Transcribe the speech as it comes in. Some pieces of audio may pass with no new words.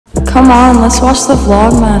come on, let's watch the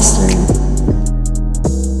Vlogmaster.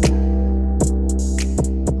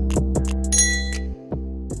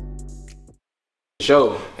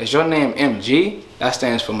 Joe, is your name MG? That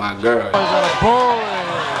stands for my girl.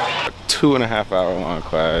 2.5 hour long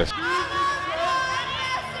class.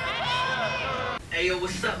 Hey yo,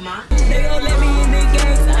 what's up, ma? They gon' let me in the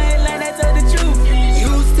game, so I ain't like I told the truth.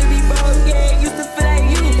 Used to be broke, yeah, used to feel like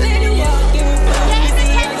you. Let it walk, give it back. Yeah, it's a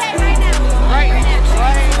cat right now. Right now.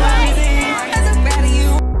 I'm proud of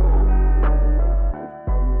you.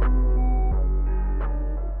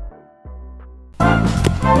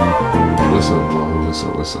 What's up, vlog?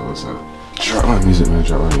 What's up? Drop my music, man,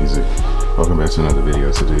 drop my music. Welcome back to another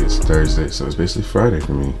video. Today is Thursday, so it's basically Friday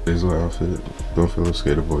for me. Today's little outfit. Don't feel a little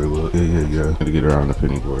skater boy look. Yeah. Had to get around the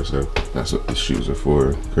penny board, so that's what the shoes are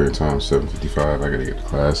for. Current time 7:55. I gotta get to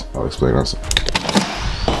class. I'll explain on some.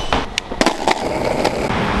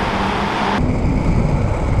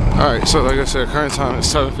 Alright, so like I said, current time is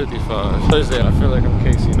 7:55. Thursday, I feel like I'm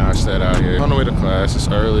Casey Neistat out here. On the way to class, it's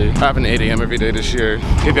early. I have an 8 a.m. every day this year.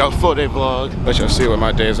 Give y'all a full day vlog. Let y'all see what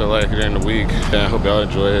my days are like during the week. And I hope y'all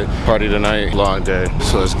enjoy it. Party tonight, long day.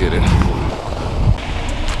 So let's get it.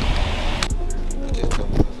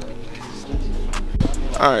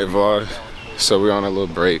 Alright, vlog. So we're on a little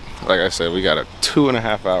break. Like I said, we got a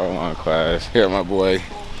 2.5 hour long class. Here, my boy.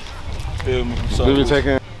 Feel me? We've been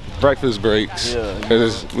taking breakfast breaks. Yeah.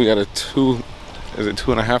 We got a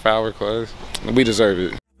 2.5 hour class. We deserve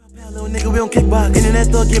it. Little nigga, we don't kickbox. Internet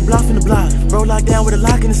thug get blocked from the block. Bro locked down with a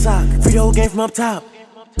lock in the sock. Free the whole game from up top.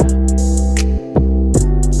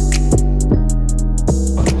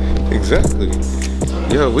 Exactly.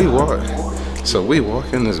 Yo, we walk. So we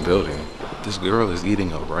walk in this building. This girl is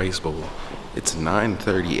eating a rice bowl. It's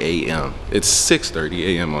 9:30 a.m. It's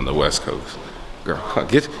 6:30 a.m. on the West Coast. Girl,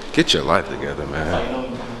 get your life together,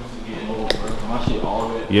 man.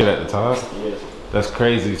 Yeah, at the top? Yeah. That's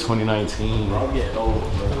crazy, 2019. I'm getting old,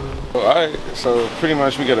 bro. Alright, so pretty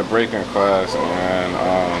much we get a break in class and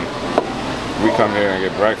we come here and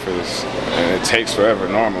get breakfast, and it takes forever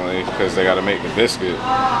normally because they gotta make the biscuit,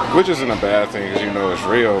 which isn't a bad thing because you know it's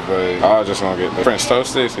real, but I was just gonna get the French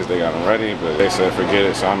toast sticks because they got them ready, but they said forget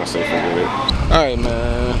it, so I'm gonna say forget it. Alright,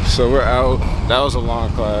 man, so we're out. That was a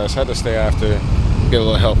long class, had to stay after. Get a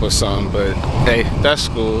little help with some, but hey, that's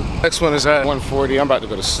cool. Next one is at 1:40. I'm about to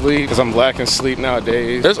go to sleep because I'm lacking sleep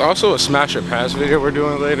nowadays. There's also a smash or pass video we're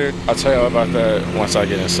doing later. I'll tell y'all about that once I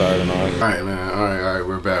get inside and all. Alright, man. Alright,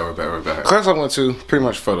 we're back. Class I went to, pretty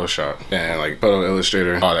much Photoshop and like Photo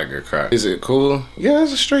Illustrator, all that good crap. Is it cool? Yeah,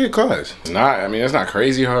 it's a straight class. It's not, I mean, it's not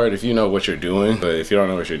crazy hard if you know what you're doing, but if you don't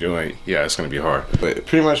know what you're doing, yeah, it's gonna be hard. But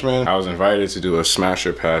pretty much, man, I was invited to do a smash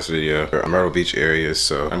or pass video for Myrtle Beach area,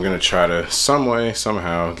 so I'm gonna try to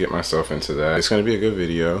somehow get myself into that. It's gonna be a good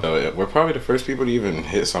video. So we're probably the first people to even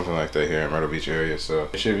hit something like that here in Myrtle Beach area, so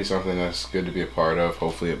it should be something that's good to be a part of.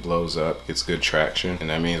 Hopefully it blows up, gets good traction, and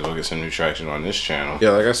that means we'll get some new traction on this channel.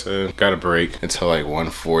 Yeah, like I said, got a break until like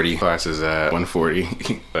 1:40. Class is at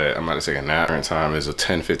 1:40, but I'm about to take a nap. Current time is a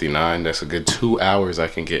 10:59. That's a good 2 hours I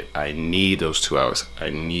can get. I need those 2 hours.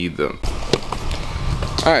 I need them.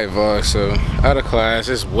 Alright, vlog, so out of class.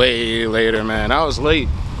 It's way later, man. I was late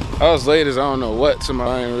as I don't know what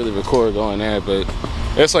tomorrow. I didn't really record going there, but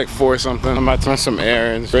it's like 4 something. I'm about to run some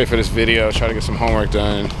errands, ready for this video, try to get some homework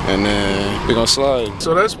done, and then we're gonna slide.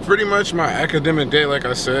 So that's pretty much my academic day, like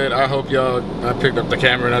I said. I hope y'all, I picked up the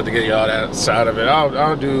camera enough to get y'all that side of it.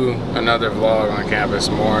 I'll do another vlog on campus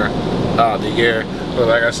more the year. But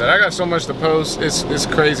like I said, I got so much to post. It's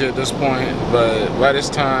crazy at this point, but by this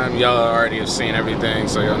time, y'all already have seen everything,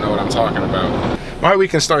 so y'all know what I'm talking about. My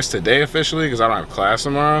weekend starts today officially because I don't have class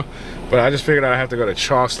tomorrow, but I just figured I'd have to go to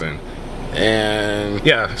Charleston. And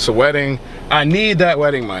yeah, so wedding, I need that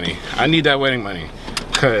wedding money.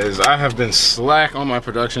 Because I have been slack on my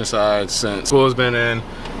production side since school's been in.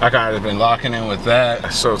 I kind of been locking in with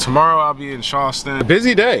that. So tomorrow I'll be in Charleston. A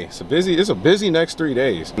busy day. It's a busy next 3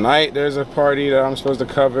 days. Tonight there's a party that I'm supposed to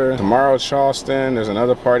cover. Tomorrow Charleston. There's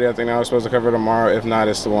another party I think I was supposed to cover tomorrow. If not,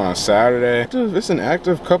 it's the one on Saturday. It's an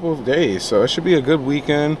active couple of days, so it should be a good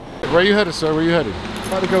weekend. Where you headed, sir? Where you headed?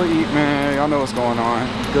 About to go eat, man. Y'all know what's going on.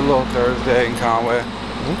 Good little Thursday in Conway.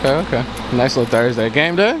 Okay. Nice little Thursday.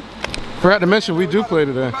 Game day? Forgot to mention, we do play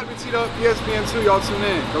today. About to be teed up ESPN 2. Y'all tune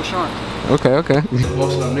in. Go Sean. Okay.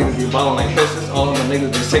 Most of them niggas be balling like Christmas. All of them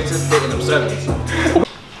niggas be sixes, hitting them sevens.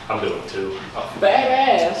 I'm doing 2. A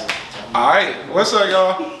bad ass. Alright, what's up,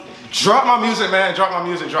 y'all? Drop my music, man. Drop my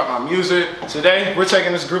music. Today, we're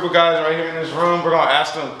taking this group of guys right here in this room. We're gonna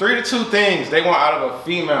ask them 3 to 2 things they want out of a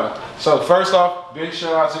female. So first off, big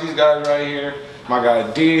shout out to these guys right here. My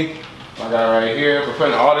guy D, My guy right here for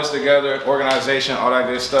putting all this together, organization, all that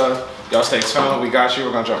good stuff. Y'all stay tuned. We got you.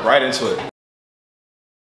 We're gonna jump right into it.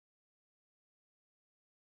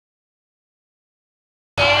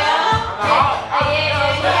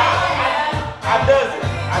 I does it.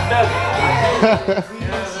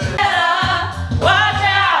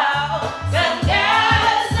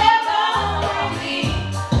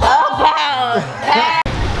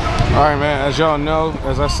 Alright man, as y'all know,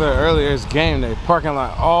 as I said earlier, it's game day. Parking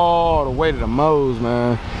lot all the way to the Moe's,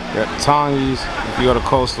 man. Got Tangi's. If you go to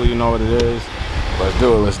Coastal, you know what it is. Let's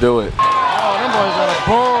do it, let's do it. Oh, them boys got a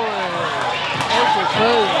bull in here. That's just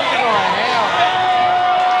crazy.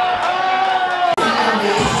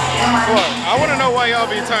 Look, I want to know why y'all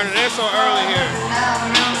be turning in so early here.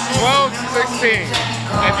 12 to 16.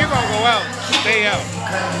 If you're going to go out, stay out.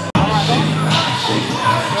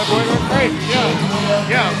 That boy went crazy,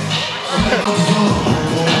 yeah. That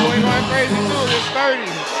boy going crazy too, it's 30.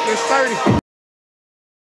 It's 30.